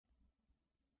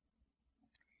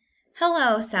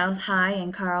Hello, South High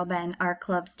and Carl Ben Art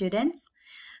Club students.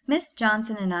 Miss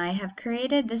Johnson and I have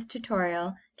created this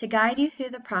tutorial to guide you through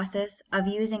the process of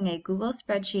using a Google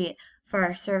Spreadsheet for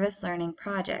our service learning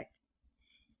project.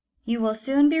 You will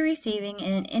soon be receiving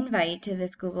an invite to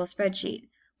this Google Spreadsheet.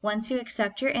 Once you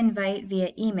accept your invite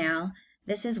via email,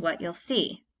 this is what you'll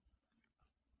see.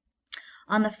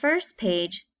 On the first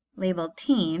page, labeled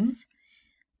Teams,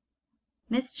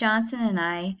 Miss Johnson and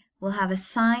I will have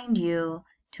assigned you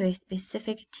to a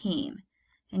specific team.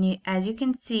 And as you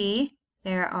can see,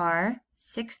 there are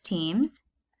 6 teams,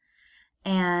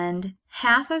 and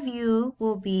half of you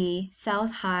will be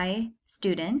South High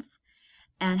students,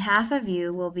 and half of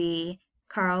you will be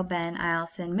Carl Ben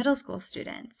Eielson Middle School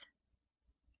students.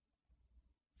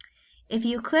 If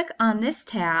you click on this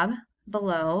tab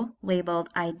below labeled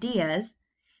Ideas,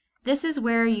 this is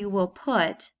where you will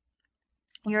put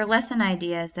your lesson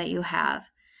ideas that you have,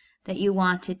 that you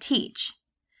want to teach.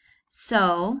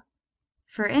 So,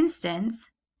 for instance,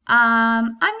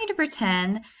 I'm going to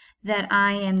pretend that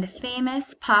I am the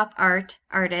famous pop art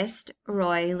artist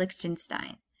Roy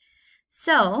Lichtenstein.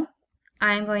 So,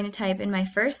 I'm going to type in my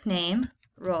first name,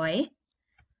 Roy,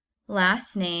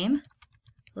 last name,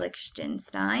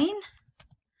 Lichtenstein,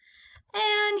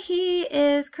 and he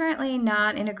is currently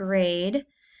not in a grade.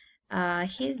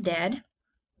 He's dead,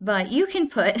 but you can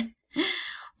put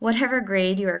whatever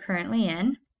grade you are currently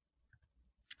in.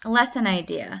 Lesson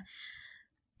idea,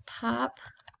 pop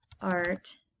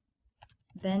art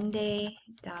Ben-Day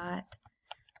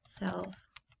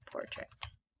self-portrait.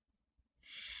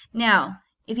 Now,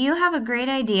 if you have a great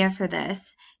idea for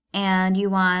this and you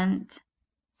want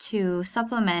to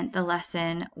supplement the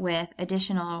lesson with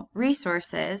additional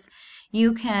resources,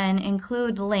 you can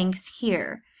include links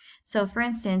here. So for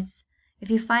instance, if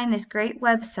you find this great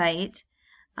website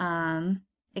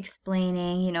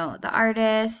explaining, the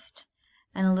artist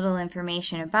and a little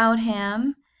information about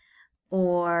him,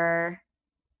 or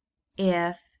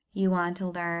if you want to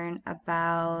learn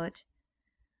about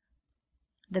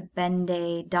the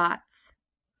Ben-Day dots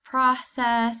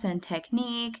process and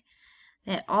technique,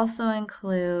 that also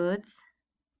includes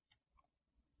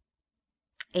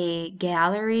a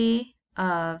gallery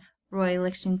of Roy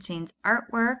Lichtenstein's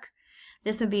artwork.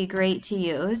 This would be great to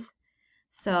use.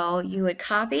 So you would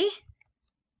copy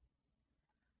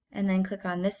and then click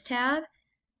on this tab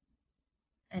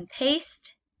and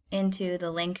paste into the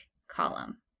link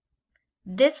column.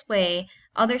 This way,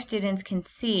 other students can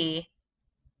see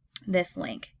this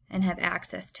link and have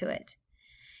access to it.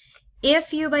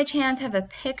 If you by chance have a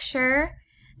picture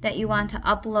that you want to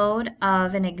upload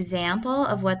of an example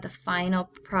of what the final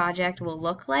project will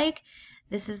look like,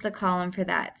 this is the column for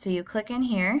that. So you click in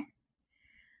here,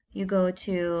 you go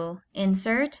to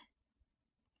Insert,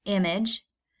 Image,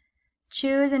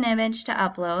 choose an image to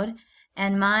upload,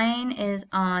 and mine is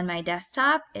on my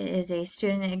desktop. It is a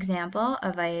student example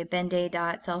of a Ben-Day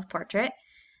dot self-portrait.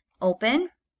 Open,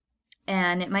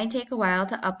 and it might take a while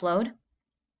to upload.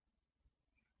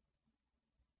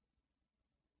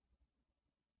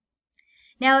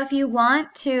 Now, if you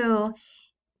want to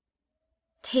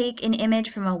take an image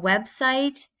from a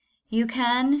website, you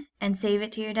can, and save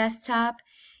it to your desktop.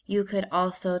 You could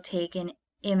also take an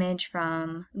image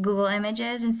from Google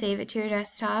Images and save it to your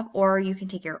desktop, or you can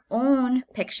take your own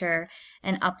picture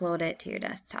and upload it to your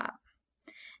desktop.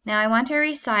 Now I want to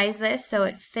resize this so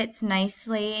it fits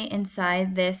nicely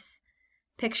inside this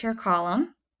picture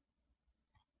column.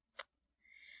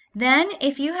 Then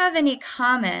if you have any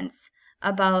comments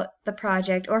about the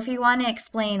project, or if you want to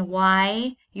explain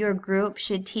why your group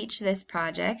should teach this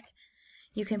project,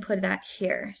 you can put that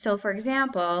here. So for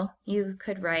example, you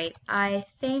could write, I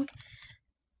think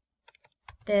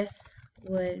this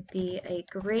would be a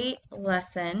great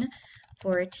lesson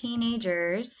for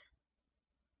teenagers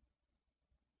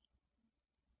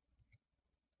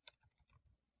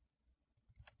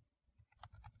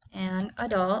and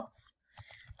adults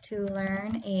to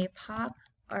learn a pop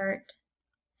art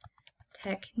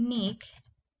technique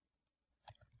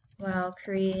while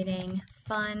creating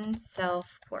fun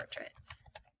self-portraits.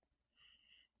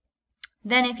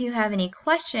 Then if you have any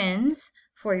questions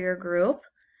for your group,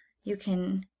 you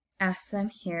can ask them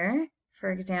here. For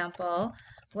example,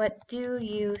 what do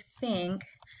you think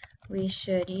we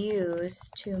should use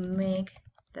to make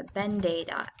the Ben-Day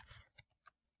dots?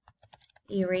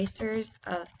 Erasers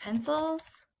of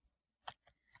pencils,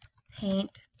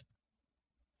 paint,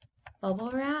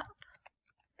 bubble wrap,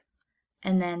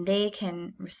 and then they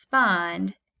can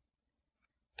respond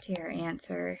to your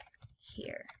answer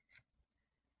here.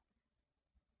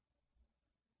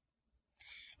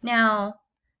 Now,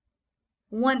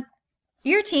 once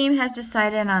your team has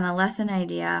decided on a lesson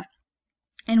idea,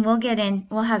 and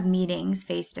we'll have meetings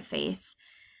face to face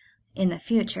in the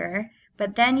future,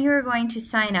 but then you're going to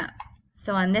sign up.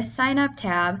 So on this sign up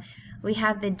tab, we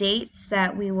have the dates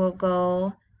that we will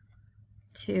go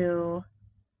to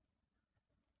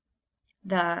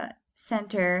the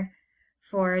Center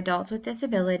for Adults with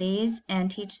Disabilities and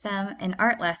teach them an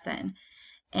art lesson.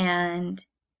 And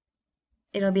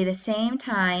it'll be the same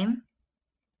time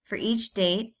for each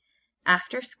date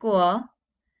after school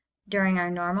during our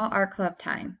normal art club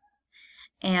time.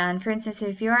 And for instance,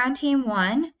 if you're on team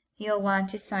 1, you'll want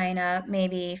to sign up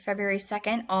maybe February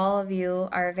 2nd. All of you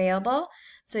are available,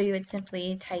 so you would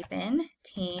simply type in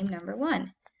team number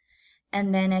 1.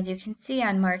 And then as you can see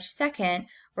on March 2nd,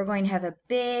 we're going to have a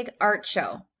big art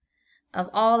show of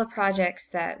all the projects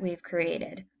that we've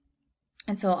created.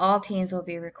 And so all teams will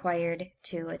be required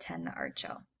to attend the art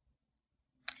show.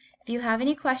 If you have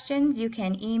any questions, you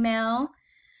can email,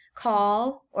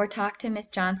 call, or talk to Miss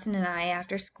Johnson and I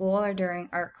after school or during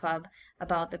art club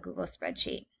about the Google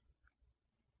Spreadsheet.